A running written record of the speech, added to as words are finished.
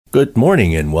Good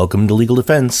morning and welcome to Legal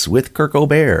Defense with Kirk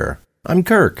O'Bear. I'm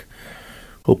Kirk.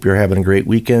 Hope you're having a great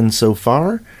weekend so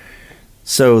far.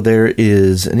 So there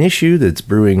is an issue that's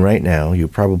brewing right now. You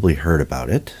probably heard about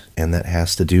it, and that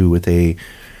has to do with a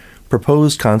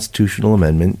proposed constitutional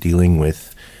amendment dealing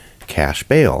with cash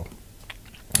bail.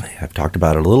 I've talked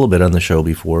about it a little bit on the show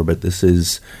before, but this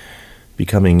is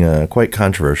becoming quite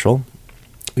controversial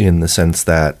in the sense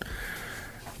that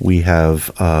we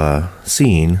have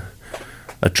seen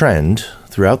a trend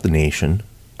throughout the nation,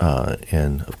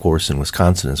 and of course in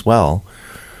Wisconsin as well,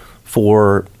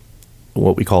 for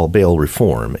what we call bail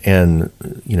reform. And,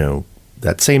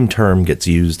 that same term gets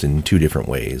used in two different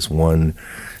ways. One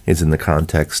is in the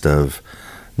context of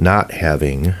not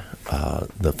having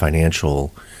the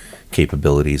financial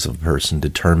capabilities of a person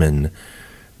determine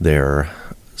their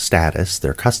status,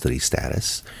 their custody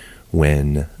status,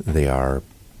 when they are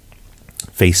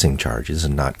facing charges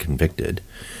and not convicted.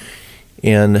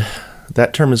 And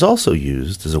that term is also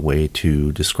used as a way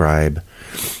to describe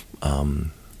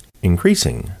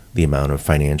increasing the amount of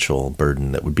financial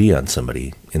burden that would be on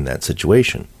somebody in that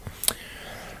situation.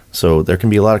 So there can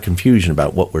be a lot of confusion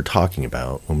about what we're talking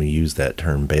about when we use that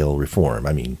term bail reform.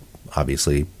 I mean,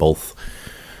 obviously, both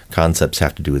concepts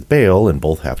have to do with bail and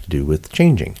both have to do with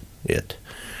changing it.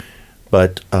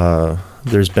 But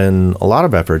there's been a lot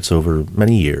of efforts over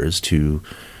many years to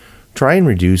try and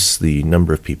reduce the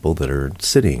number of people that are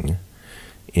sitting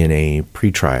in a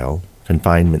pretrial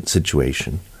confinement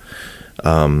situation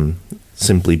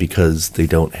simply because they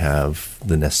don't have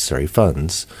the necessary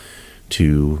funds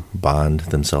to bond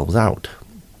themselves out.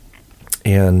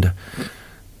 And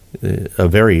a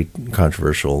very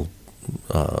controversial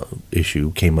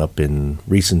issue came up in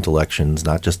recent elections,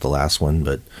 not just the last one,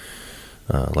 but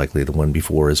likely the one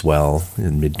before as well,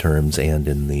 in midterms and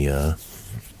in the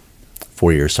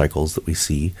four-year cycles that we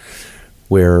see,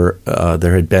 where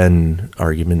there had been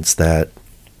arguments that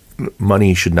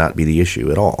money should not be the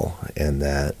issue at all, and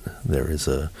that there is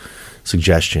a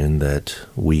suggestion that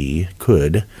we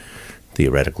could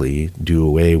theoretically do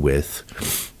away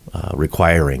with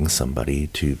requiring somebody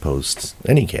to post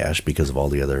any cash because of all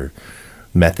the other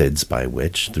methods by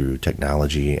which, through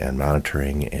technology and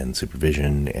monitoring and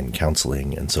supervision and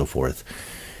counseling and so forth,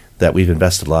 that we've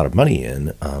invested a lot of money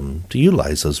in to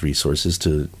utilize those resources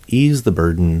to ease the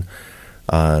burden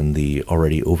on the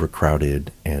already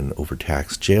overcrowded and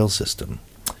overtaxed jail system.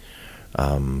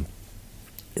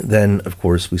 Then, of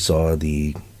course, we saw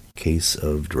the case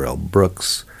of Darrell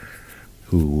Brooks,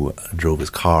 who drove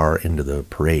his car into the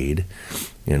parade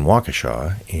in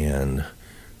Waukesha, and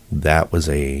that was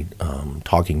a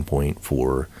talking point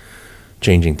for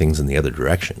changing things in the other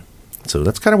direction. So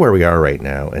that's kind of where we are right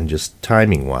now, and just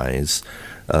timing-wise,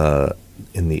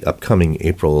 in the upcoming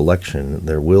April election,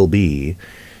 there will be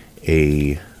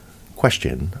a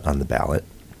question on the ballot.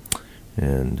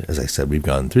 And as I said, we've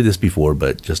gone through this before,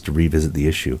 but just to revisit the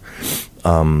issue,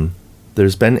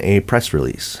 there's been a press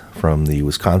release from the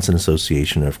Wisconsin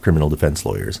Association of Criminal Defense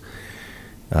Lawyers.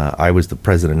 I was the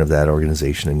president of that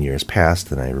organization in years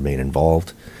past, and I remain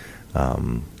involved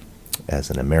as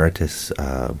an emeritus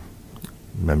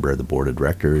member of the board of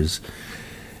directors.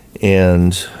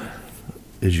 And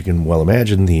as you can well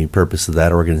imagine, the purpose of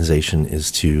that organization is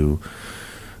to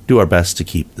do our best to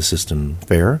keep the system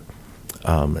fair,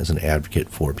 as an advocate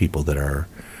for people that are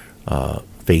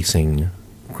facing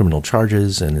criminal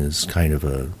charges, and is kind of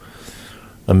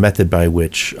a method by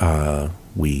which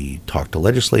we talk to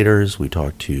legislators, we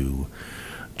talk to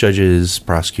judges,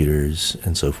 prosecutors,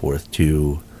 and so forth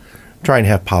to try and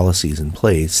have policies in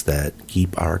place that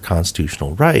keep our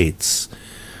constitutional rights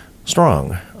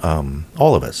strong.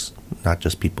 All of us, not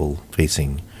just people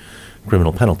facing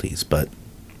criminal penalties, but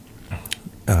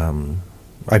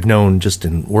I've known just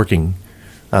in working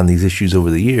on these issues over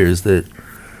the years that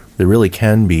there really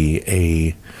can be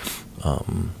a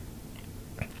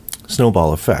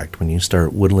snowball effect. When you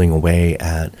start whittling away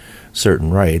at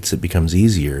certain rights, it becomes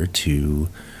easier to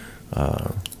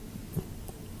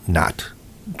not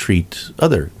treat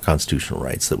other constitutional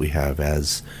rights that we have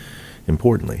as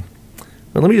importantly.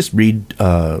 Now, let me just read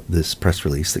this press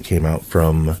release that came out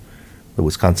from the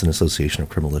Wisconsin Association of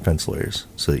Criminal Defense Lawyers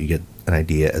so that you get an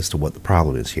idea as to what the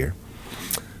problem is here.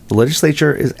 The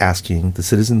legislature is asking the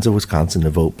citizens of Wisconsin to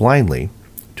vote blindly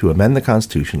to amend the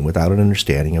Constitution without an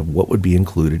understanding of what would be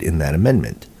included in that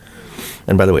amendment.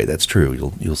 And by the way, that's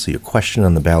true. You'll see a question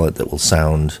on the ballot that will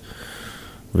sound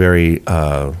very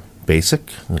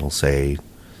basic. It'll say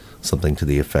something to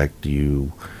the effect, do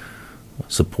you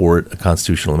support a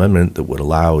constitutional amendment that would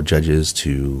allow judges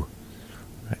to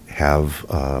have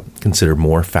consider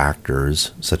more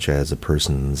factors, such as a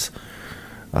person's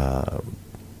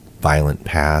violent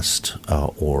past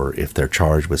or if they're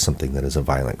charged with something that is a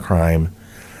violent crime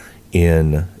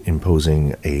in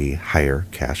imposing a higher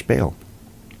cash bail.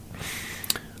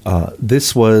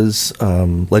 This was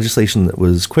legislation that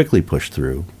was quickly pushed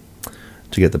through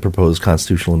to get the proposed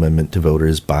constitutional amendment to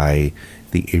voters by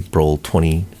the April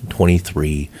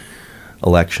 2023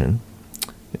 election.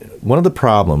 One of the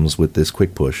problems with this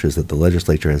quick push is that the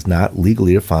legislature has not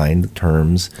legally defined the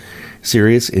terms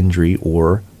serious injury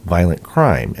or violent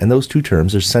crime, and those two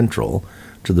terms are central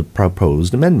to the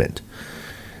proposed amendment.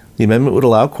 The amendment would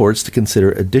allow courts to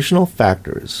consider additional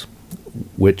factors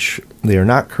which they are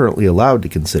not currently allowed to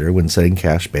consider when setting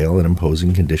cash bail and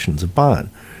imposing conditions of bond.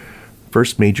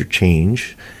 First major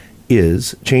change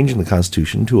is changing the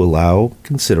Constitution to allow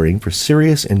considering for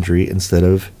serious injury instead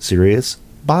of serious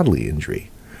bodily injury.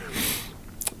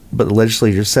 But the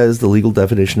legislature says the legal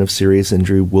definition of serious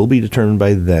injury will be determined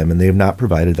by them, and they have not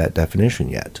provided that definition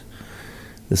yet.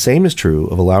 The same is true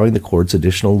of allowing the courts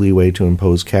additional leeway to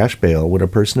impose cash bail when a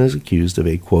person is accused of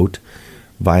a, quote,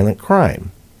 violent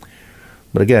crime.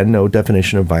 But again, no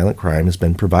definition of violent crime has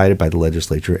been provided by the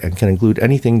legislature and can include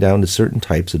anything down to certain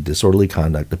types of disorderly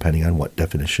conduct depending on what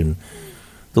definition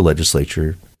the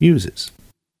legislature uses.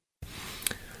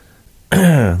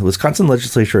 The Wisconsin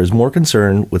legislature is more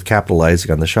concerned with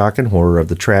capitalizing on the shock and horror of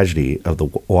the tragedy of the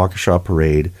Waukesha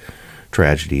Parade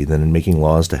tragedy than in making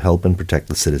laws to help and protect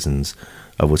the citizens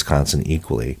of Wisconsin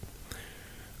equally.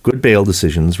 Good bail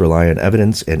decisions rely on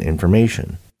evidence and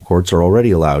information. Courts are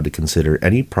already allowed to consider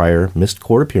any prior missed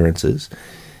court appearances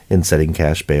in setting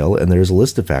cash bail, and there is a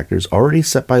list of factors already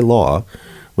set by law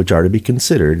which are to be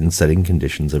considered in setting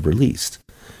conditions of release.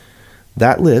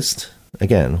 That list,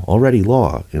 again, already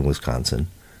law in Wisconsin,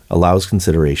 allows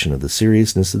consideration of the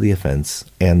seriousness of the offense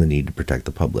and the need to protect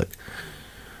the public.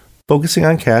 Focusing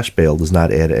on cash bail does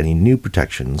not add any new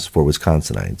protections for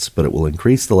Wisconsinites, but it will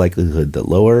increase the likelihood that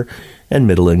lower and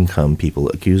middle-income people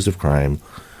accused of crime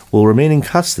will remain in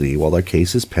custody while their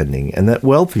case is pending, and that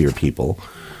wealthier people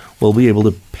will be able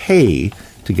to pay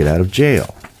to get out of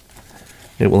jail.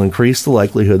 It will increase the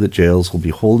likelihood that jails will be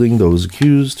holding those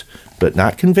accused but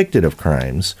not convicted of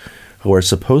crimes who are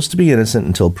supposed to be innocent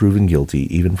until proven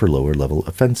guilty, even for lower-level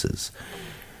offenses.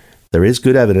 There is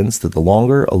good evidence that the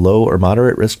longer a low or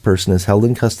moderate risk person is held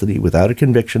in custody without a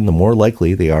conviction, the more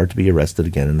likely they are to be arrested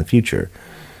again in the future.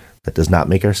 That does not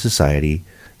make our society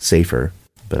safer,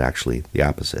 but actually the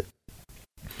opposite.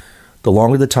 The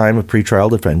longer the time of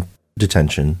pretrial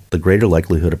detention, the greater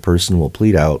likelihood a person will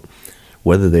plead out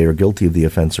whether they are guilty of the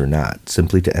offense or not,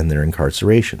 simply to end their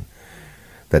incarceration.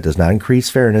 That does not increase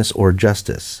fairness or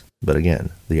justice, but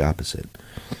again, the opposite.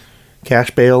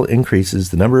 Cash bail increases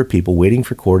the number of people waiting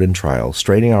for court and trial,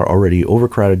 straining our already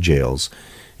overcrowded jails.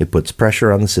 It puts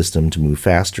pressure on the system to move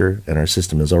faster, and our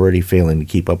system is already failing to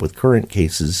keep up with current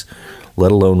cases,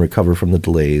 let alone recover from the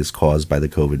delays caused by the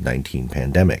COVID-19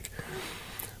 pandemic.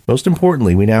 Most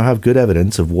importantly, we now have good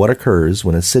evidence of what occurs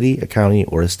when a city, a county,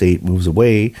 or a state moves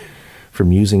away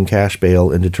from using cash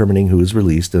bail in determining who is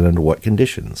released and under what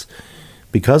conditions.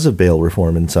 Because of bail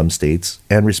reform in some states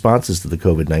and responses to the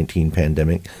COVID-19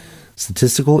 pandemic,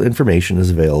 statistical information is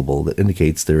available that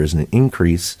indicates there is an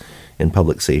increase in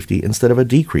public safety instead of a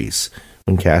decrease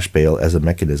when cash bail as a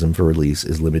mechanism for release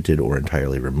is limited or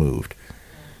entirely removed.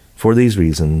 For these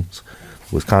reasons,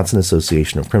 the Wisconsin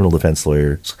Association of Criminal Defense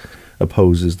Lawyers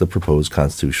opposes the proposed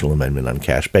constitutional amendment on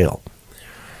cash bail.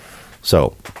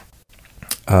 So,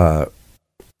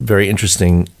 very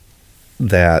interesting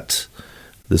that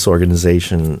this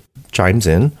organization chimes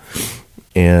in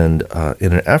and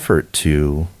in an effort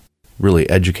to really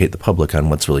educate the public on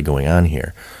what's really going on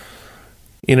here.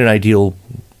 In an ideal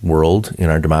world, in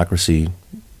our democracy,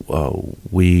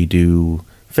 we do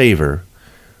favor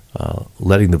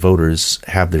letting the voters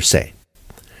have their say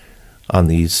on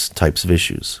these types of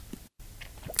issues.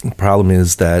 The problem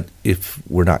is that if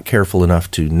we're not careful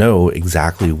enough to know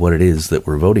exactly what it is that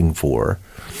we're voting for,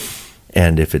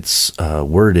 and if it's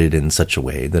worded in such a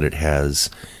way that it has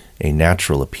a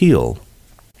natural appeal,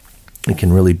 it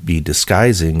can really be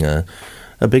disguising a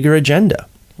bigger agenda.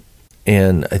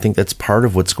 And I think that's part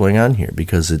of what's going on here,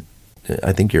 because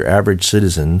I think your average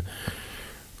citizen,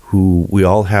 who we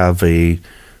all have a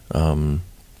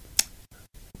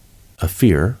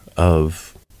fear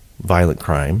of violent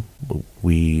crime.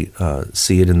 We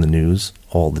see it in the news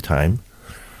all the time.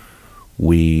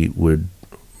 We would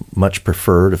much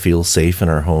prefer to feel safe in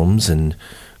our homes and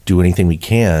do anything we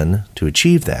can to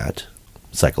achieve that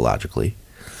psychologically.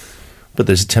 But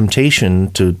there's a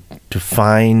temptation to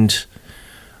find,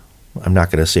 I'm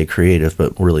not going to say creative,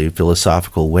 but really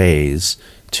philosophical ways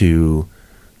to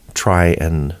try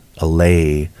and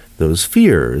allay those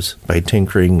fears by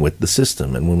tinkering with the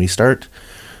system. And when we start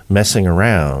messing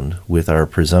around with our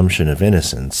presumption of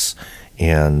innocence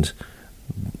and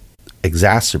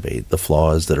exacerbate the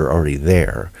flaws that are already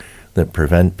there that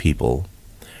prevent people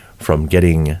from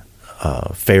getting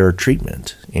fair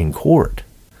treatment in court,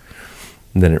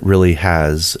 then it really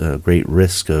has a great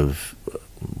risk of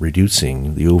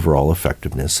reducing the overall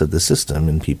effectiveness of the system,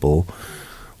 and people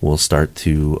will start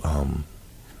to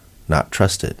not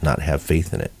trust it, not have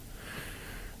faith in it.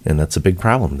 And that's a big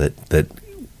problem that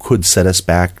could set us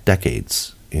back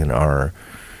decades in our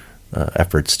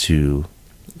efforts to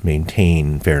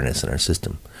maintain fairness in our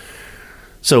system.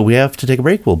 So we have to take a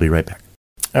break. We'll be right back.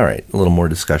 All right, a little more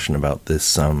discussion about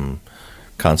this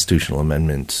constitutional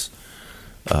amendment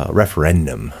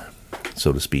referendum,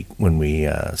 so to speak, when we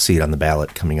see it on the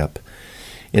ballot coming up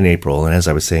in April. And as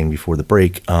I was saying before the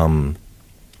break,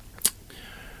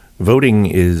 voting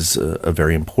is a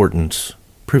very important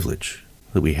privilege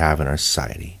that we have in our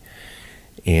society.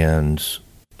 And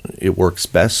it works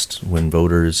best when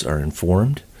voters are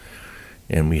informed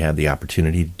and we have the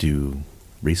opportunity to do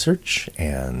research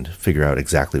and figure out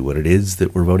exactly what it is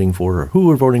that we're voting for, or who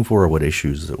we're voting for, or what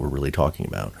issues that we're really talking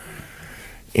about.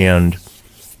 And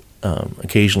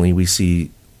occasionally we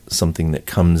see something that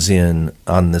comes in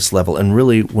on this level. And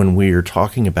really, when we're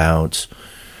talking about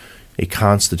a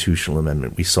constitutional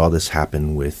amendment, we saw this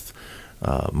happen with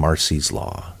Marsy's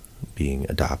Law being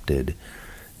adopted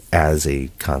as a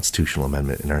constitutional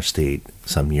amendment in our state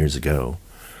some years ago,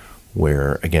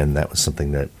 where, again, that was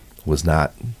something that was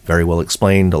not very well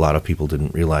explained. A lot of people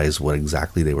didn't realize what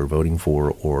exactly they were voting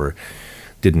for, or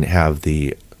didn't have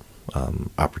the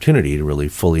opportunity to really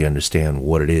fully understand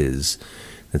what it is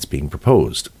that's being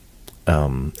proposed.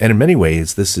 And in many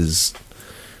ways, this is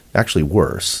actually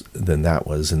worse than that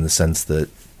was, in the sense that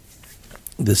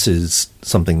this is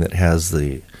something that has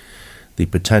the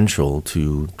potential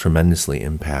to tremendously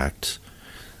impact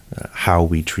how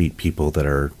we treat people that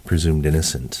are presumed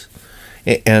innocent.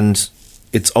 And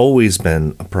it's always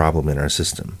been a problem in our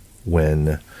system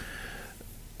when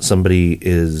somebody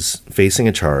is facing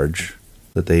a charge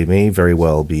that they may very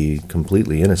well be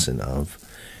completely innocent of,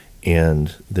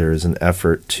 and there is an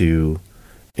effort to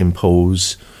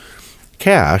impose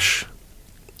cash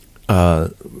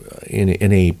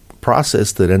in a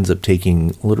process that ends up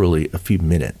taking literally a few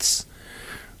minutes,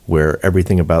 where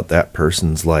everything about that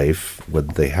person's life,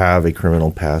 whether they have a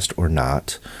criminal past or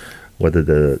not, whether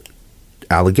the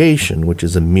allegation, which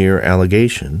is a mere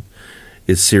allegation,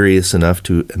 is serious enough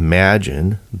to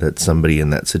imagine that somebody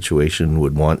in that situation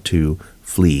would want to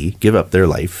flee, give up their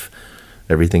life,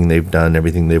 everything they've done,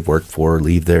 everything they've worked for,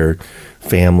 leave their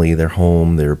family, their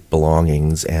home, their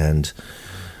belongings, and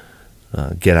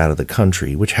get out of the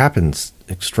country, which happens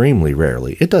extremely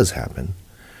rarely. It does happen,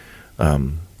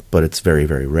 but it's very,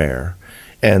 very rare.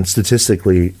 And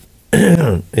statistically,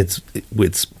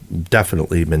 it's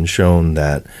definitely been shown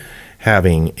that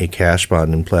having a cash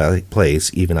bond in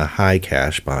place, even a high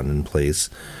cash bond in place,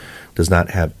 does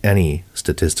not have any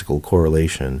statistical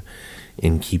correlation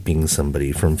in keeping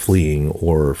somebody from fleeing,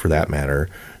 or, for that matter,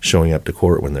 showing up to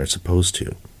court when they're supposed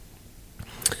to.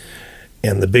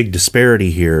 And the big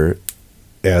disparity here,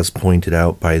 as pointed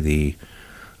out by the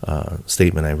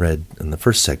statement I read in the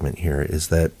first segment here, is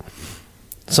that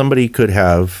somebody could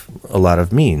have a lot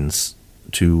of means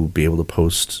to be able to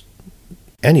post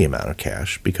any amount of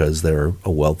cash because they're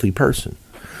a wealthy person.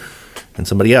 And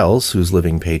somebody else who's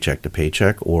living paycheck to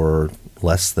paycheck, or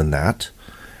less than that,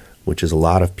 which is a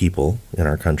lot of people in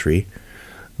our country,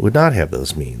 would not have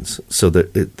those means. So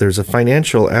that there's a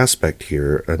financial aspect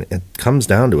here, and it comes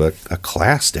down to a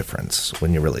class difference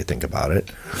when you really think about it.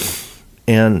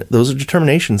 And those are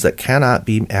determinations that cannot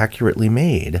be accurately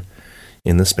made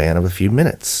in the span of a few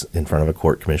minutes in front of a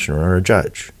court commissioner or a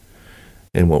judge.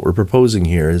 And what we're proposing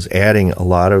here is adding a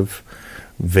lot of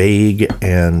vague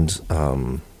and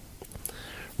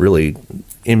really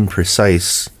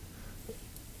imprecise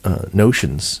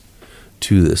notions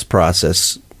to this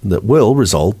process that will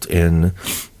result in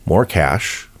more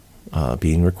cash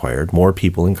being required, more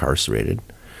people incarcerated,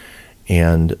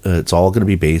 and it's all going to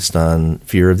be based on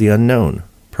fear of the unknown,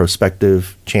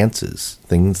 prospective chances,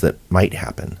 things that might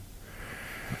happen.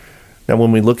 Now,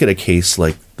 when we look at a case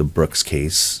like the Brooks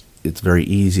case, it's very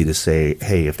easy to say,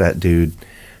 hey, if that dude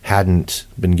hadn't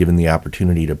been given the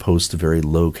opportunity to post a very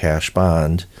low cash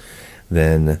bond,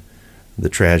 then the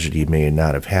tragedy may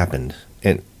not have happened.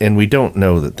 And we don't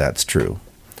know that that's true.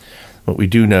 What we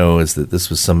do know is that this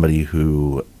was somebody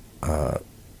who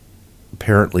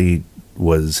apparently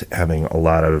was having a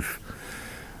lot of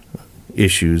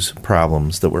issues,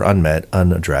 problems that were unmet,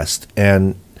 unaddressed.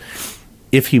 And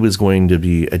if he was going to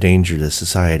be a danger to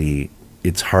society,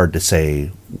 it's hard to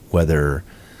say whether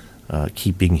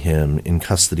keeping him in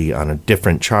custody on a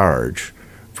different charge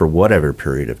for whatever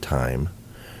period of time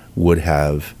would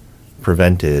have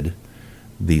prevented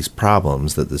these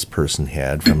problems that this person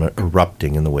had from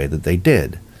erupting in the way that they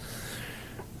did.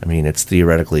 I mean, it's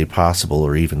theoretically possible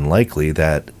or even likely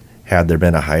that had there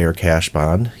been a higher cash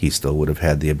bond, he still would have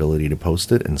had the ability to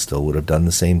post it and still would have done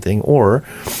the same thing. Or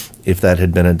if that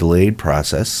had been a delayed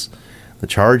process, the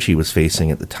charge he was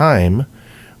facing at the time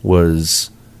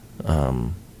was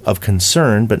of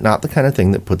concern, but not the kind of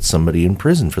thing that puts somebody in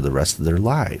prison for the rest of their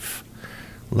life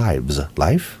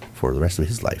for the rest of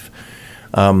his life.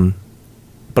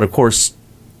 But of course,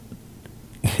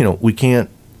 we can't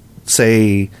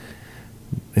say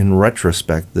in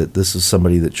retrospect that this is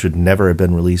somebody that should never have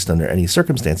been released under any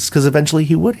circumstances, because eventually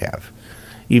he would have.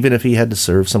 Even if he had to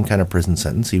serve some kind of prison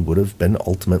sentence, he would have been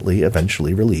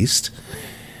eventually released.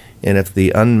 And if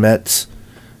the unmet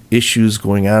issues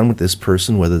going on with this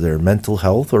person, whether they're mental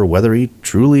health or whether he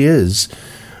truly is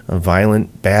a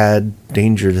violent, bad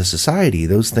danger to society,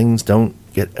 those things don't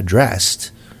get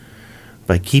addressed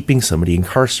by keeping somebody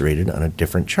incarcerated on a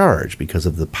different charge because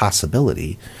of the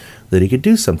possibility that he could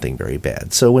do something very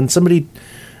bad. So when somebody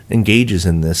engages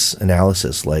in this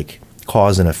analysis, like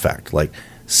cause and effect, like,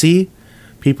 see,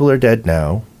 people are dead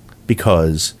now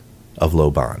because of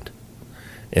low bond.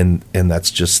 And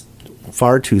that's just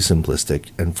far too simplistic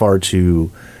and far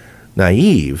too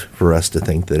naive for us to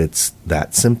think that it's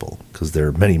that simple, because there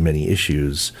are many, many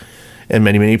issues and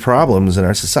many, many problems in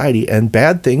our society, and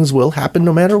bad things will happen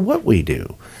no matter what we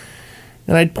do.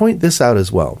 And I'd point this out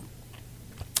as well.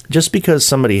 Just because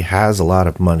somebody has a lot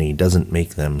of money doesn't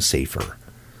make them safer.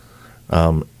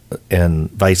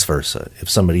 And vice versa. If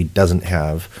somebody doesn't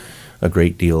have a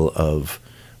great deal of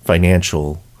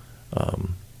financial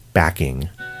backing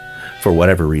for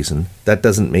whatever reason, that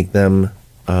doesn't make them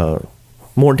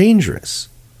more dangerous.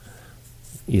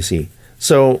 You see?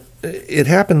 So it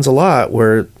happens a lot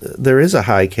where there is a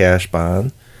high cash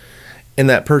bond and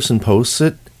that person posts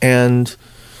it and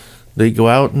they go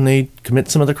out and they commit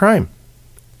some other crime.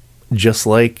 Just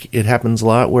like it happens a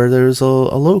lot where there's a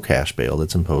low cash bail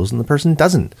that's imposed and the person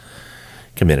doesn't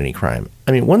commit any crime.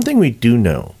 I mean, one thing we do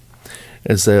know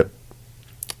is that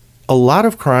a lot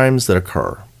of crimes that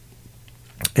occur,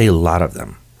 a lot of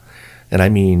them, and I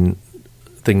mean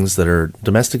things that are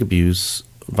domestic abuse,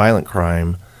 violent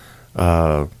crime,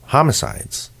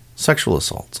 homicides, sexual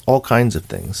assaults, all kinds of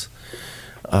things,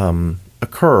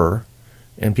 occur,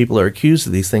 and people are accused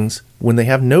of these things when they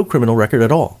have no criminal record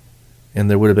at all. And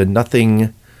there would have been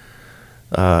nothing,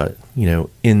 in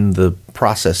the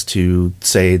process to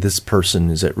say this person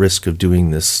is at risk of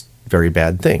doing this very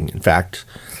bad thing. In fact,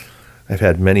 I've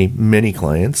had many, many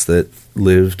clients that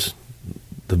lived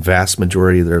the vast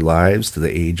majority of their lives to the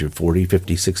age of 40,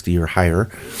 50, 60 or higher,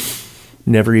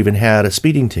 never even had a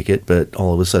speeding ticket, but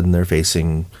all of a sudden they're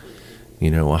facing,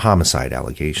 a homicide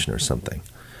allegation or something.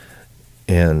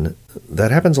 And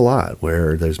that happens a lot,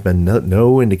 where there's been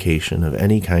no indication of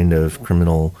any kind of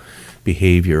criminal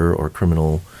behavior or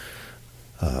criminal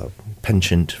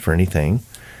penchant for anything.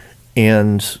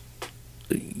 And,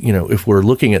 if we're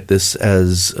looking at this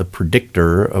as a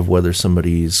predictor of whether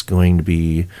somebody's going to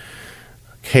be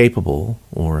capable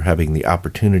or having the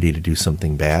opportunity to do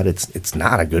something bad, it's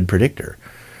not a good predictor.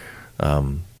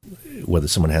 Whether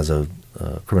someone has a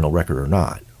criminal record or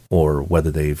not, or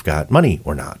whether they've got money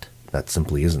or not. That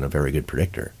simply isn't a very good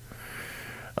predictor.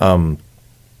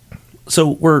 So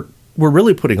we're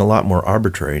really putting a lot more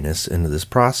arbitrariness into this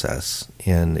process,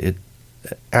 and it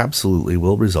absolutely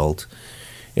will result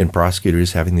in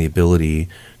prosecutors having the ability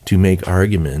to make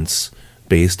arguments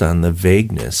based on the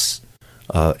vagueness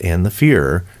and the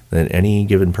fear that any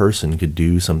given person could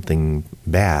do something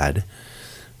bad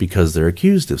because they're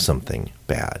accused of something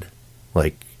bad.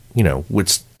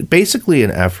 Which basically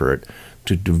an effort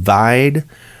to divide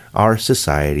our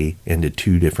society into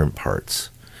two different parts: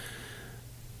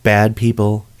 bad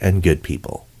people and good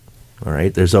people. All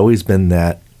right. There's always been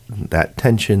that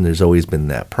tension. There's always been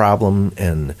that problem.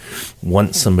 And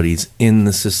once somebody's in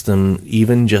the system,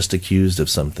 even just accused of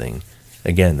something,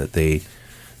 again, that they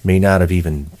may not have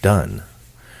even done,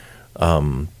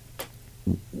 all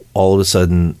of a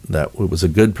sudden that it was a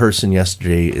good person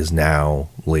yesterday is now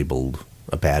labeled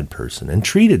a bad person and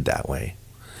treated that way.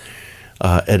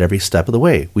 At every step of the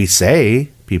way. We say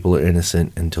people are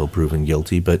innocent until proven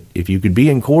guilty, but if you could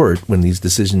be in court when these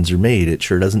decisions are made, it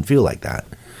sure doesn't feel like that.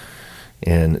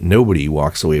 And nobody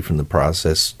walks away from the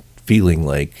process feeling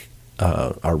like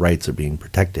our rights are being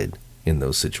protected in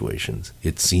those situations.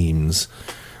 It seems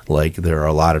like there are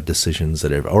a lot of decisions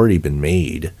that have already been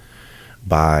made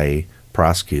by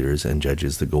prosecutors and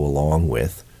judges that go along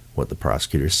with what the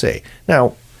prosecutors say.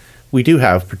 Now, we do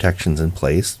have protections in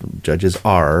place. Judges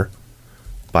are,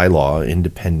 by law,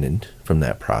 independent from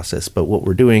that process. But what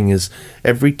we're doing is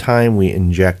every time we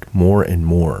inject more and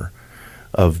more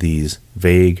of these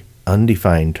vague,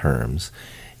 undefined terms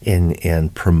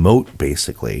and promote,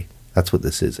 basically, that's what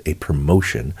this is, a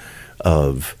promotion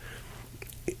of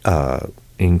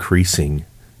increasing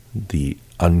the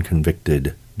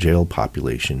unconvicted jail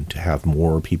population to have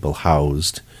more people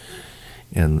housed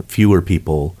and fewer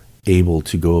people able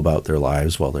to go about their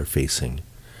lives while they're facing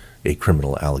a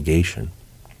criminal allegation.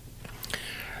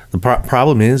 The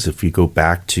problem is, if you go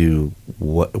back to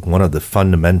one of the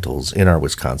fundamentals in our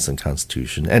Wisconsin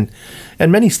Constitution and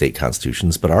many state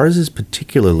constitutions, but ours is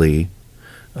particularly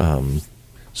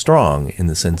strong in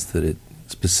the sense that it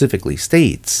specifically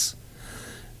states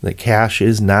that cash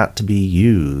is not to be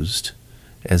used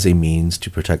as a means to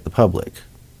protect the public.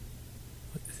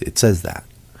 It says that.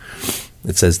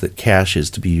 It says that cash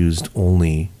is to be used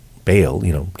only,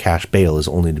 cash bail is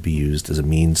only to be used as a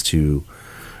means to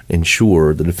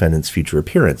ensure the defendant's future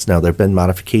appearance. Now, there have been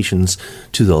modifications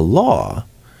to the law,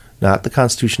 not the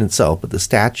Constitution itself, but the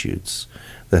statutes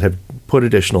that have put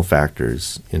additional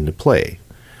factors into play.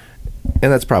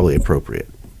 And that's probably appropriate,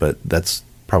 but that's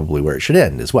probably where it should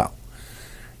end as well,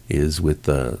 is with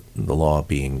the law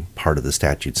being part of the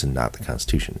statutes and not the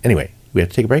Constitution. Anyway, we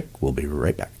have to take a break. We'll be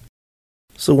right back.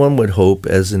 So one would hope,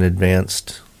 as an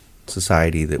advanced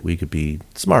society, that we could be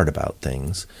smart about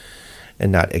things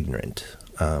and not ignorant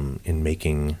in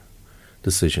making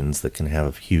decisions that can have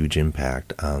a huge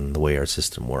impact on the way our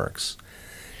system works.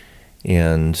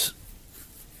 And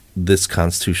this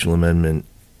constitutional amendment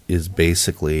is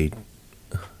basically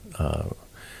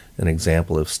an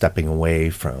example of stepping away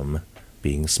from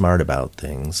being smart about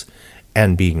things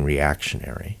and being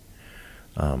reactionary.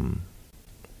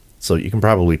 So you can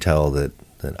probably tell that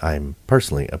I'm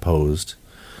personally opposed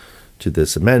to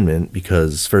this amendment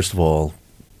because, first of all,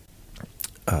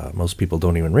 most people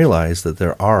don't even realize that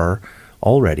there are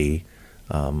already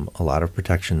a lot of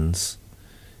protections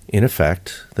in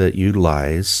effect that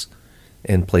utilize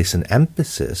and place an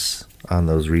emphasis on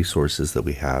those resources that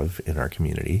we have in our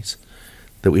communities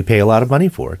that we pay a lot of money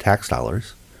for, tax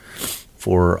dollars,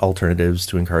 for alternatives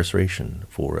to incarceration,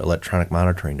 for electronic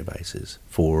monitoring devices,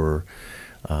 for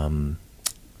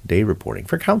day reporting,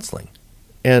 for counseling.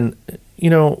 And,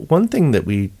 one thing that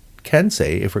we can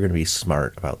say, if we're going to be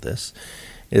smart about this,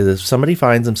 is if somebody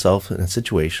finds himself in a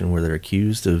situation where they're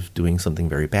accused of doing something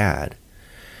very bad,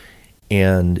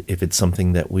 and if it's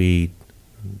something that we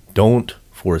don't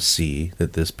foresee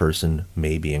that this person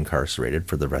may be incarcerated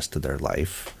for the rest of their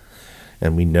life,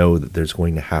 and we know that there's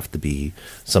going to have to be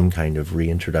some kind of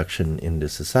reintroduction into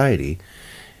society,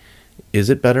 is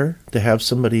it better to have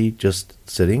somebody just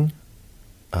sitting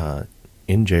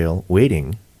in jail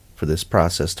waiting for this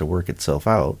process to work itself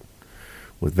out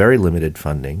with very limited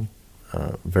funding,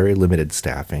 very limited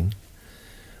staffing?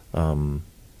 There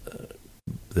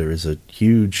is a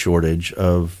huge shortage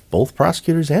of both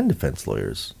prosecutors and defense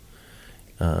lawyers.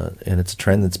 And it's a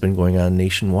trend that's been going on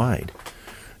nationwide.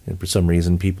 And for some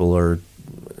reason, people are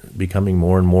becoming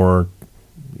more and more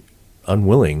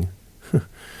unwilling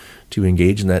to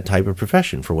engage in that type of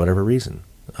profession for whatever reason.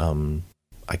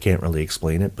 I can't really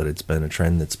explain it, but it's been a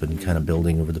trend that's been kind of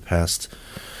building over the past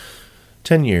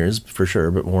 10 years, for sure,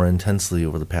 but more intensely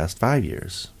over the past 5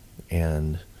 years.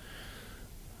 And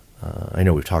I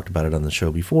know we've talked about it on the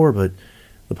show before, but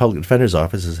the Public Defender's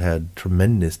Office has had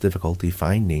tremendous difficulty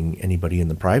finding anybody in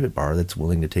the private bar that's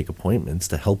willing to take appointments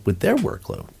to help with their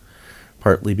workload,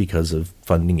 partly because of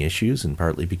funding issues and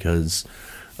partly because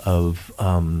of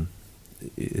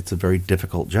it's a very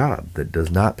difficult job that does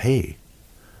not pay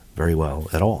very well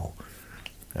at all.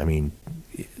 I mean,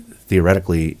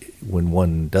 theoretically, when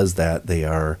one does that, they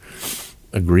are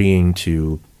agreeing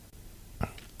to,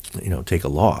 take a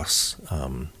loss.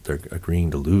 They're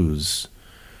agreeing to lose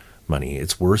money.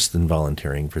 It's worse than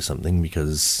volunteering for something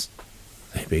because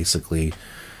they basically,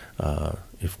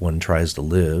 if one tries to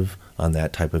live on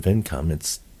that type of income,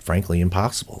 it's frankly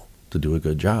impossible to do a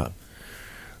good job.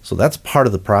 So that's part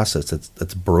of the process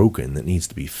that's broken, that needs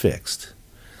to be fixed.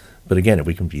 But again, if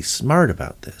we can be smart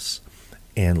about this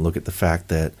and look at the fact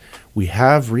that we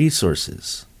have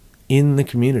resources in the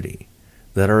community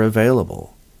that are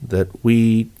available, that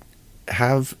we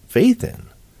have faith in.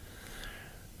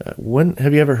 When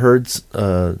have you ever heard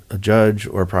a judge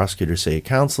or a prosecutor say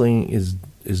counseling is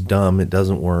dumb, it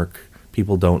doesn't work,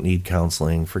 people don't need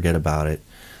counseling, forget about it?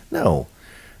 No.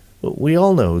 But we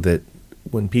all know that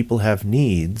when people have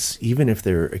needs, even if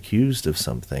they're accused of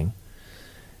something,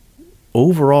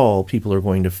 overall, people are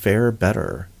going to fare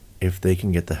better if they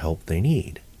can get the help they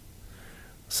need.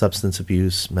 Substance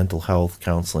abuse, mental health,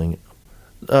 counseling,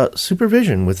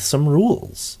 supervision with some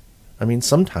rules. I mean,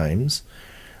 sometimes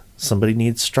somebody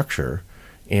needs structure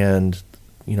and,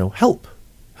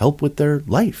 help with their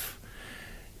life.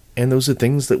 And those are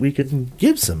things that we can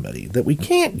give somebody that we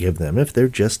can't give them if they're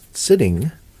just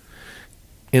sitting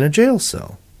in a jail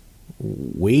cell,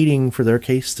 waiting for their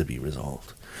case to be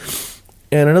resolved.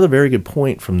 And another very good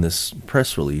point from this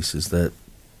press release is that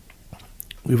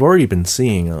we've already been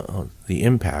seeing the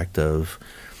impact of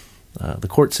the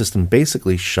court system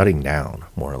basically shutting down,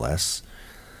 more or less.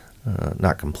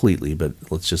 Not completely, but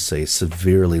let's just say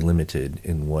severely limited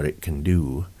in what it can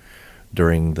do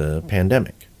during the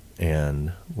pandemic.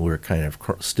 And we're kind of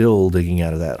still digging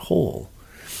out of that hole.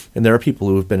 And there are people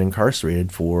who have been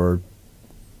incarcerated for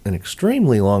an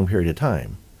extremely long period of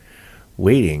time,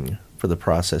 waiting for the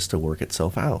process to work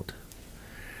itself out.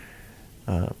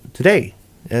 Today,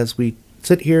 as we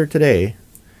sit here today,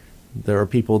 there are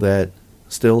people that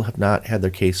still have not had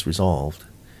their case resolved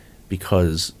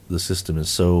because the system is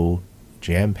so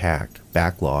jam-packed,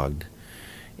 backlogged,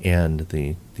 and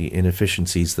the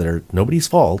inefficiencies that are nobody's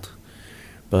fault,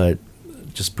 but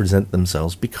just present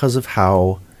themselves because of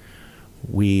how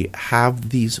we have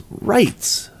these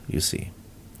rights, you see.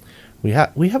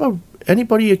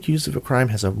 Anybody accused of a crime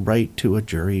has a right to a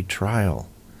jury trial.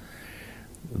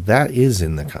 That is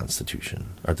in the Constitution,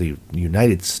 or the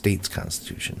United States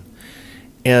Constitution.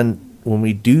 And when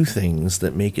we do things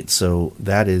that make it so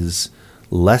that is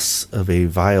less of a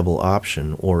viable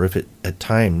option, or if it at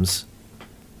times,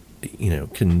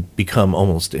 can become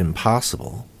almost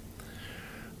impossible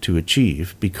to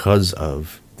achieve because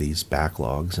of these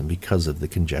backlogs and because of the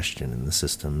congestion in the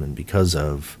system and because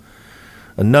of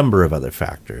a number of other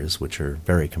factors which are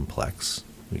very complex.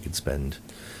 We could spend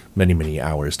many, many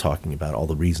hours talking about all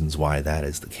the reasons why that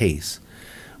is the case.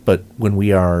 But when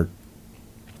we are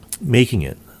making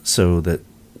it so that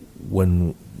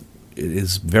when it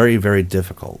is very, very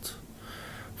difficult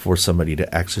for somebody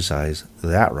to exercise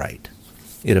that right,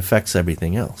 it affects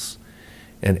everything else.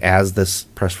 And as this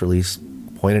press release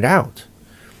pointed out,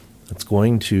 it's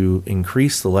going to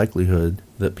increase the likelihood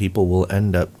that people will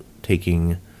end up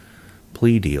taking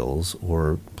plea deals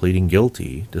or pleading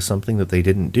guilty to something that they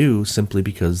didn't do simply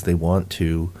because they want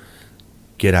to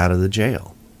get out of the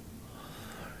jail.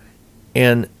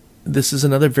 And this is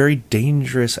another very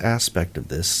dangerous aspect of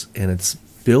this, and it's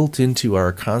built into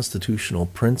our constitutional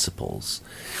principles.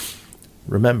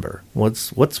 Remember,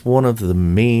 what's one of the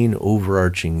main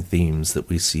overarching themes that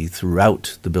we see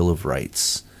throughout the Bill of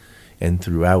Rights and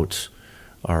throughout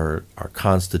our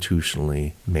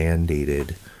constitutionally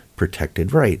mandated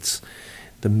protected rights?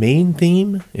 The main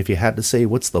theme, if you had to say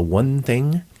what's the one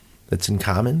thing that's in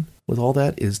common with all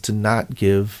that, is to not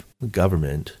give the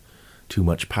government too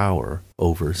much power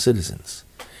over citizens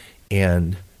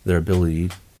and their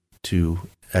ability to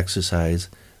exercise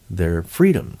their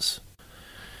freedoms.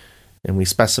 And we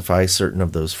specify certain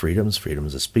of those freedoms: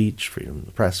 freedoms of speech, freedom of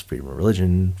the press, freedom of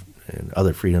religion, and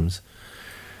other freedoms.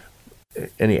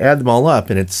 And you add them all up,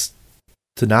 and it's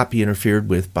to not be interfered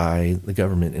with by the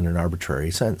government in an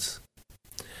arbitrary sense.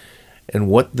 And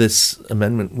what this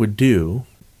amendment would do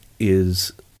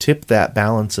is tip that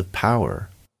balance of power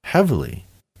heavily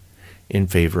in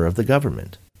favor of the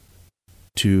government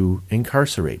to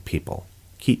incarcerate people,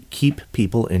 keep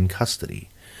people in custody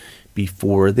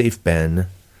before they've been,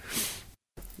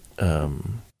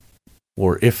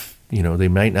 or if, they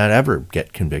might not ever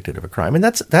get convicted of a crime. And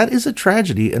that is a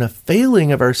tragedy and a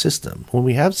failing of our system when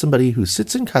we have somebody who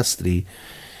sits in custody.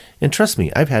 And trust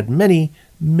me, I've had many,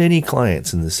 many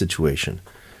clients in this situation.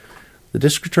 The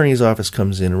district attorney's office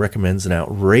comes in and recommends an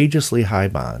outrageously high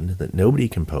bond that nobody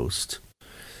can post,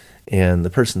 and the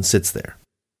person sits there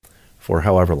for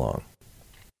however long.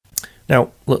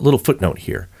 Now, little footnote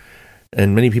here,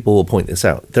 and many people will point this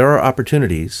out. There are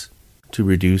opportunities to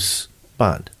reduce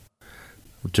bond,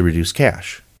 to reduce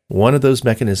cash. One of those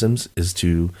mechanisms is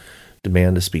to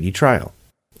demand a speedy trial.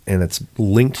 And it's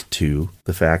linked to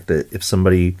the fact that if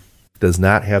somebody does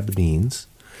not have the means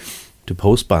to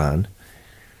post bond,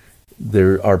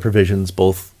 there are provisions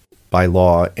both by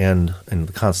law and in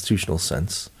the constitutional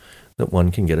sense that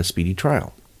one can get a speedy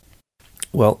trial.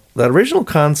 Well, that original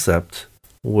concept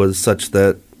was such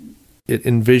that it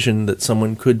envisioned that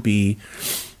someone could be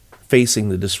facing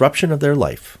the disruption of their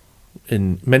life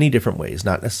in many different ways,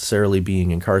 not necessarily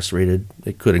being incarcerated.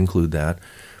 It could include that,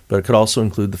 but it could also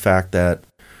include the fact that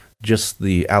just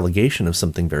the allegation of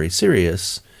something very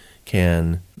serious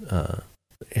can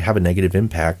have a negative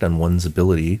impact on one's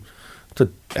ability to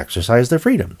exercise their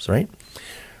freedoms, right?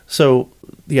 So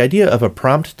the idea of a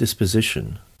prompt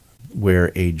disposition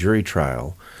where a jury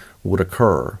trial would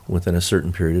occur within a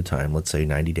certain period of time, let's say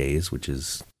 90 days, which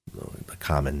is a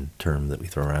common term that we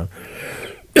throw around,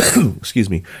 excuse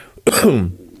me,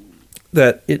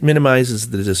 that it minimizes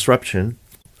the disruption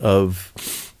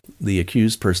of the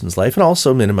accused person's life and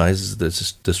also minimizes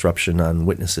the disruption on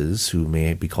witnesses who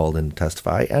may be called in to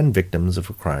testify and victims of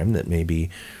a crime that may be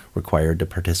required to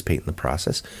participate in the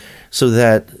process, so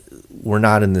that we're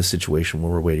not in this situation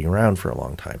where we're waiting around for a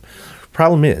long time.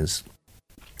 Problem is,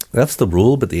 that's the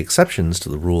rule, but the exceptions to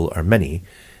the rule are many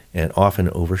and often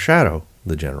overshadow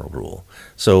the general rule.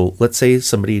 So let's say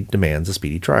somebody demands a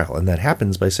speedy trial, and that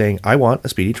happens by saying, I want a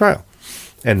speedy trial.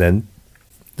 And then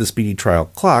the speedy trial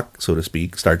clock, so to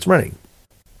speak, starts running.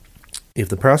 If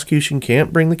the prosecution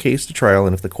can't bring the case to trial,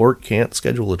 and if the court can't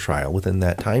schedule a trial within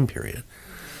that time period,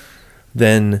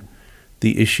 then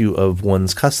the issue of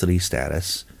one's custody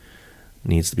status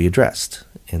needs to be addressed.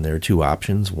 And there are two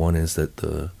options. One is that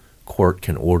the court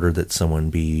can order that someone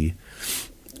be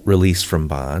released from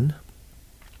bond,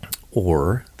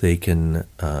 or they can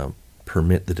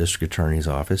permit the district attorney's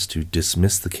office to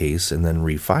dismiss the case and then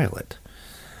refile it.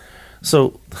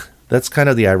 So that's kind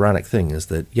of the ironic thing, is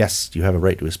that, yes, you have a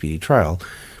right to a speedy trial,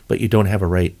 but you don't have a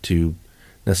right to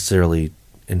necessarily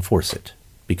enforce it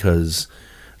because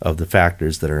of the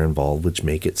factors that are involved, which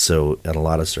make it so in a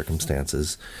lot of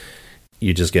circumstances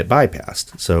you just get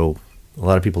bypassed. So a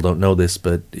lot of people don't know this,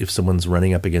 but if someone's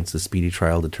running up against a speedy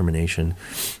trial determination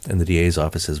and the DA's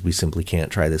office says we simply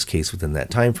can't try this case within that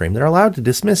time frame, they're allowed to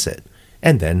dismiss it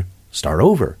and then start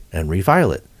over and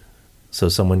refile it. So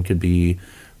someone could be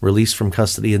released from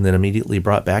custody and then immediately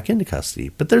brought back into custody.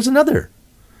 But there's another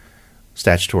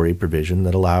statutory provision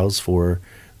that allows for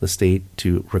the state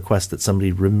to request that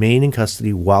somebody remain in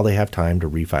custody while they have time to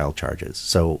refile charges.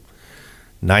 So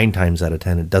 9 times out of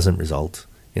 10, it doesn't result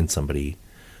in somebody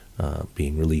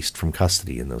being released from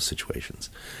custody in those situations.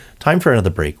 Time for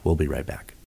another break. We'll be right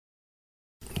back.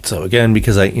 So again,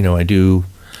 because I do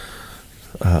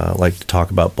like to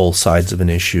talk about both sides of an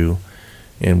issue,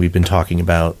 and we've been talking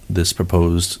about this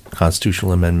proposed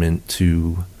constitutional amendment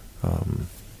to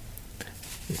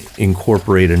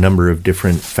incorporate a number of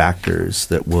different factors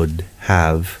that would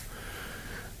have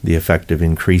the effect of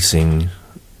increasing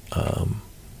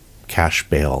cash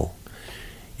bail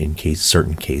in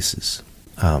certain cases.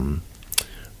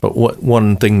 But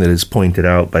one thing that is pointed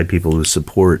out by people who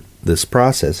support this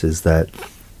process is that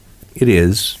it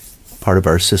is part of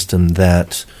our system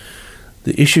that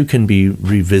the issue can be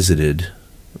revisited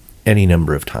any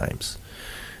number of times.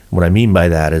 What I mean by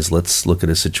that is, let's look at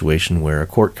a situation where a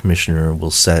court commissioner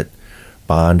will set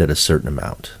bond at a certain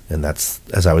amount. And that's,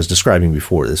 as I was describing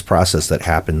before, this process that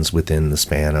happens within the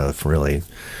span of really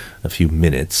a few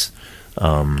minutes.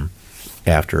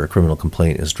 After a criminal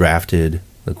complaint is drafted,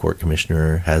 the court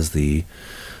commissioner has the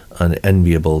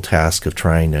unenviable task of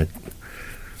trying to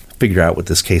figure out what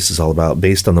this case is all about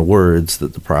based on the words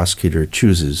that the prosecutor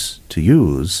chooses to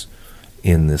use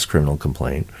in this criminal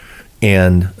complaint,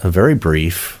 and a very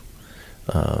brief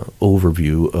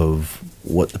overview of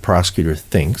what the prosecutor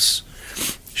thinks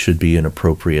should be an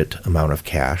appropriate amount of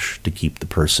cash to keep the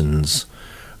person's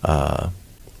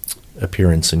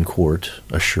appearance in court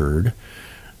assured,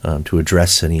 to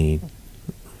address any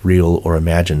real or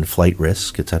imagined flight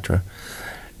risk, etc.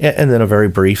 And then a very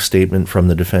brief statement from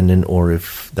the defendant, or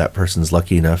if that person's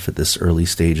lucky enough at this early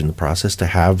stage in the process to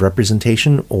have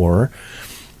representation, or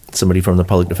somebody from the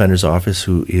public defender's office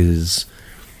who is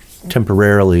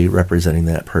temporarily representing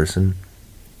that person,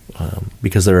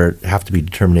 because there have to be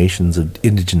determinations of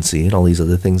indigency and all these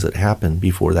other things that happen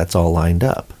before that's all lined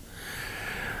up.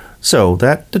 So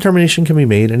that determination can be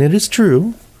made, and it is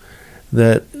true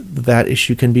that that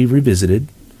issue can be revisited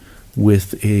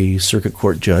with a circuit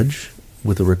court judge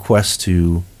with a request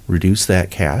to reduce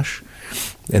that cash,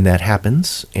 and that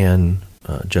happens, and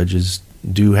judges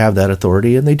do have that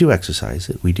authority, and they do exercise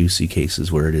it. We do see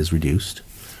cases where it is reduced.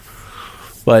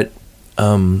 But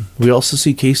we also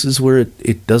see cases where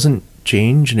it doesn't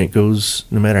change, and it goes,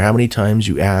 no matter how many times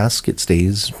you ask, it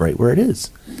stays right where it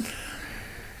is.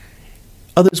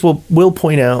 Others will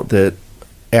point out that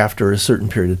after a certain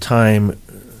period of time,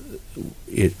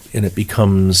 it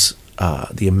becomes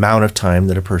the amount of time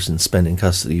that a person spent in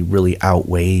custody really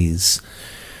outweighs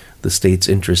the state's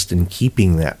interest in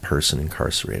keeping that person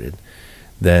incarcerated.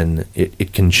 Then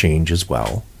it can change as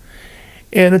well.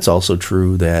 And it's also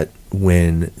true that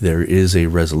when there is a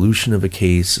resolution of a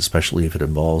case, especially if it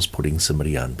involves putting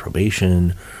somebody on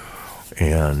probation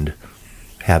and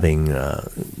having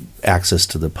access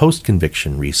to the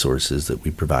post-conviction resources that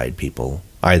we provide people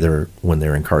either when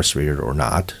they're incarcerated or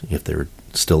not, if they're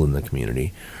still in the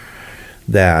community,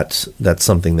 that's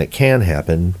something that can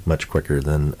happen much quicker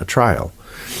than a trial.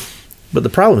 But the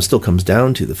problem still comes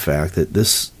down to the fact that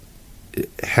this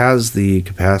has the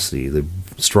capacity, the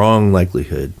strong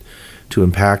likelihood to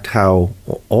impact how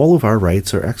all of our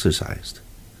rights are exercised.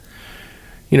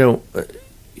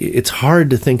 It's hard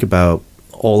to think about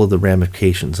all of the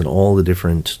ramifications and all the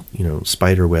different,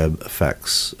 spiderweb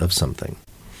effects of something.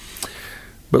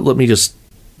 But let me just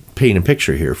paint a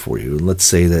picture here for you. Let's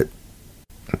say that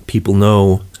people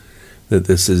know that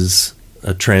this is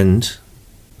a trend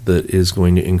that is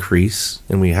going to increase,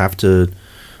 and we have to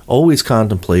always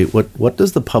contemplate what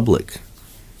does the public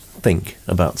think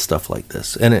about stuff like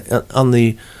this. And on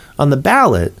the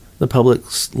ballot, the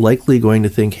public's likely going to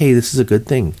think, hey, this is a good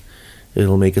thing.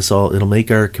 It'll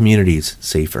make our communities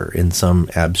safer in some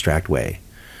abstract way.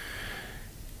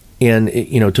 And,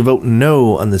 to vote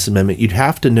no on this amendment, you'd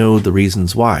have to know the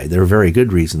reasons why. There are very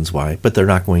good reasons why, but they're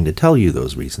not going to tell you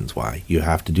those reasons why. You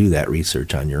have to do that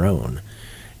research on your own.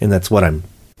 And that's what I'm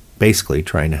basically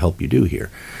trying to help you do here.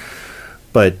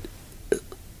 But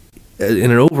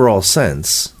in an overall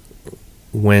sense,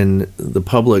 when the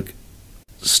public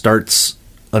starts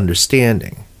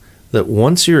understanding that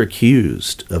once you're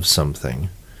accused of something,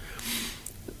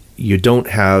 you don't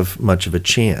have much of a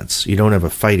chance. You don't have a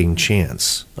fighting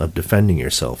chance of defending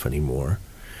yourself anymore.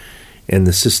 And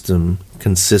the system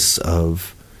consists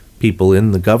of people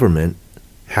in the government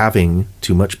having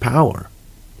too much power.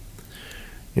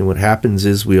 And what happens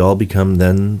is we all become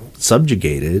then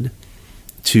subjugated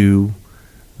to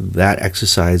that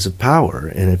exercise of power.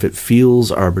 And if it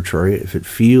feels arbitrary, if it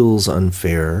feels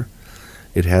unfair,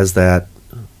 it has that,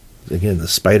 again, the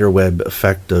spiderweb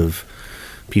effect of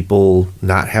people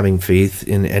not having faith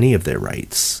in any of their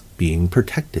rights being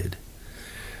protected.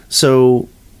 So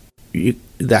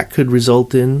that could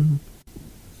result in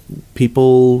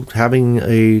people having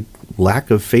a lack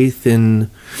of faith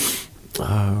in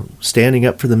standing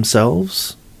up for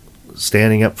themselves,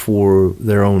 standing up for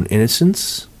their own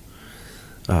innocence,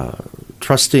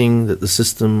 trusting that the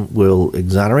system will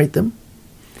exonerate them,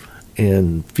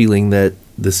 and feeling that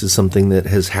this is something that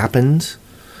has happened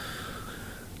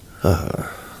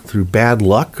through bad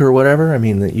luck or whatever. I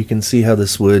mean, that you can see how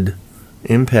this would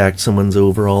impact someone's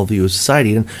overall view of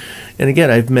society. And again,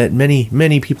 I've met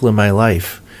many people in my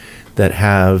life that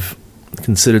have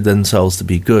considered themselves to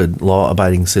be good,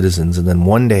 law-abiding citizens, and then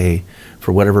one day,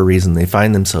 for whatever reason, they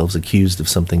find themselves accused of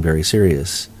something very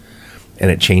serious, and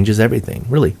it changes everything,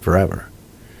 really, forever.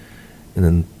 And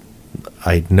then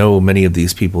I know many of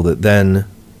these people that then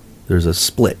there's a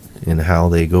split in how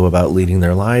they go about leading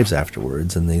their lives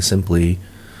afterwards, and they simply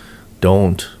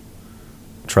don't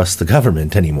trust the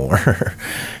government anymore.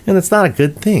 And it's not a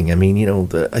good thing. I mean,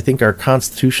 I think our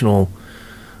constitutional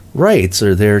rights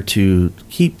are there to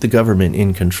keep the government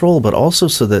in control, but also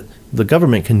so that the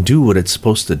government can do what it's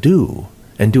supposed to do,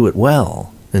 and do it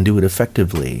well, and do it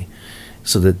effectively,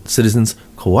 so that citizens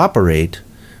cooperate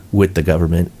with the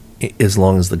government as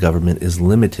long as the government is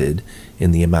limited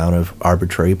in the amount of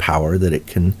arbitrary power that it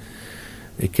can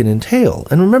entail.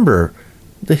 And remember,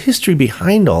 the history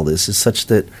behind all this is such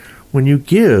that when you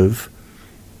give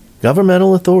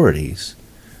governmental authorities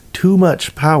too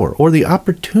much power, or the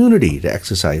opportunity to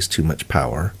exercise too much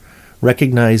power,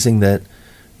 recognizing that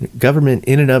government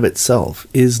in and of itself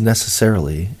is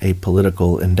necessarily a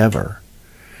political endeavor,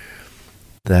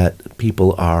 that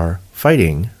people are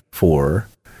fighting for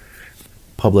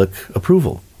public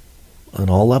approval on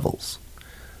all levels.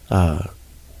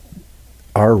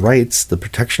 Our rights, the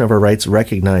protection of our rights,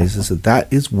 recognizes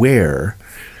that is where,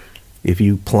 if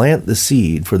you plant the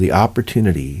seed for the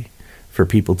opportunity for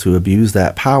people to abuse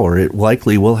that power, it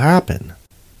likely will happen,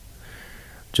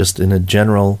 just in a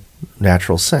general,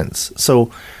 natural sense.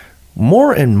 So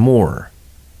more and more,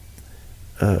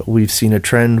 we've seen a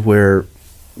trend where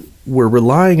we're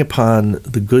relying upon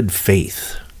the good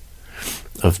faith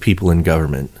of people in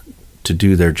government to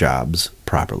do their jobs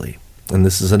properly. And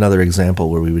this is another example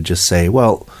where we would just say,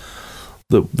 well,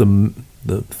 the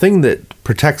thing that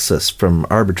protects us from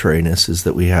arbitrariness is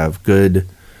that we have good,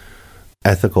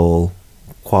 ethical,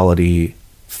 quality,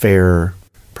 fair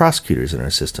prosecutors in our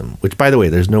system, which, by the way,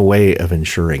 there's no way of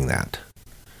ensuring that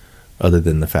other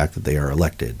than the fact that they are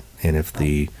elected. And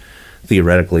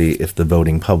theoretically, if the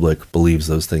voting public believes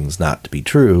those things not to be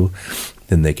true,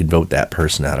 then they can vote that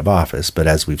person out of office. But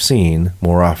as we've seen,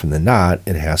 more often than not,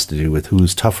 it has to do with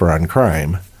who's tougher on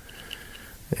crime.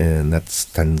 And that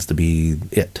tends to be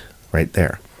it right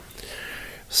there.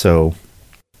 So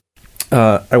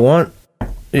I want,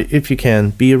 if you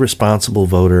can, be a responsible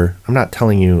voter. I'm not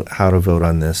telling you how to vote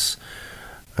on this.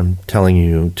 I'm telling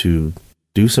you to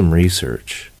do some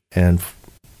research and,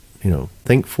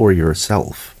 think for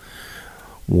yourself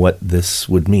what this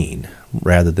would mean,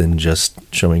 rather than just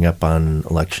showing up on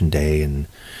election day and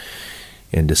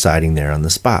deciding there on the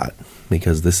spot,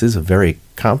 because this is a very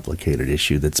complicated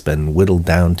issue that's been whittled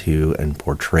down to and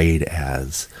portrayed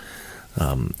as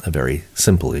a very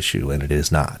simple issue, and it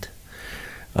is not.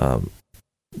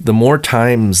 The more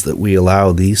times that we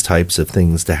allow these types of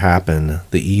things to happen,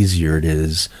 the easier it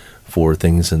is for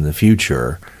things in the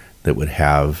future that would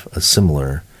have a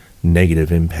similar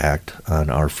negative impact on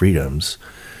our freedoms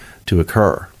to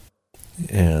occur.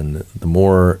 And the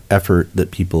more effort that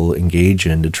people engage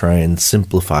in to try and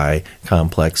simplify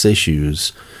complex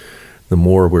issues, the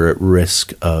more we're at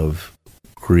risk of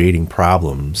creating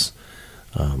problems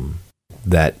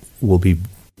that will be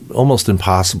almost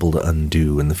impossible to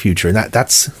undo in the future. And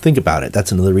think about it.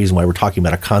 That's another reason why we're talking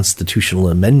about a constitutional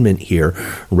amendment here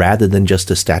rather than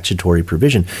just a statutory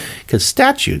provision, because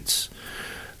statutes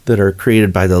that are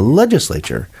created by the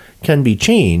legislature can be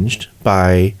changed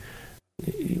by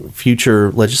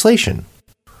future legislation.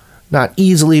 Not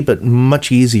easily, but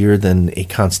much easier than a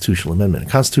constitutional amendment. A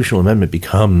constitutional amendment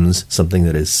becomes something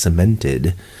that is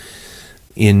cemented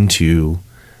into,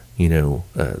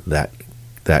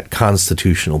 that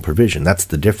constitutional provision. That's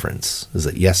the difference, is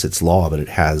that yes, it's law, but it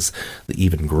has the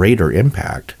even greater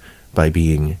impact by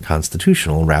being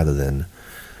constitutional rather than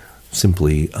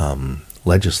simply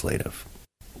legislative.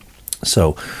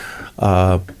 So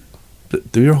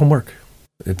do your homework.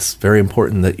 It's very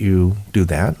important that you do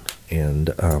that. And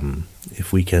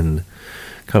if we can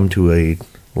come to a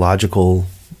logical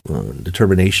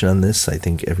determination on this, I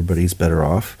think everybody's better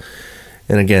off.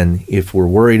 And again, if we're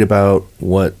worried about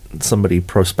what somebody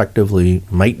prospectively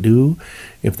might do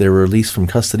if they're released from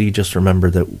custody, just remember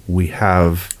that we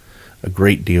have a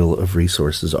great deal of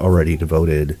resources already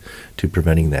devoted to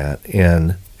preventing that.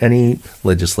 And any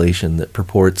legislation that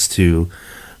purports to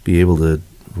be able to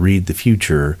read the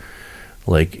future,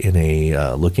 like in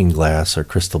a looking glass or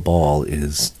crystal ball,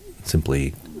 is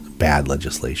simply bad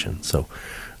legislation,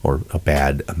 or a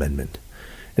bad amendment.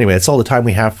 Anyway, that's all the time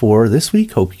we have for this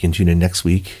week. Hope you can tune in next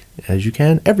week, as you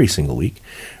can every single week,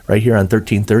 right here on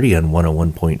 1330 and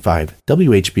 101.5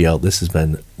 WHBL. This has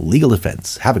been Legal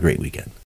Defense. Have a great weekend.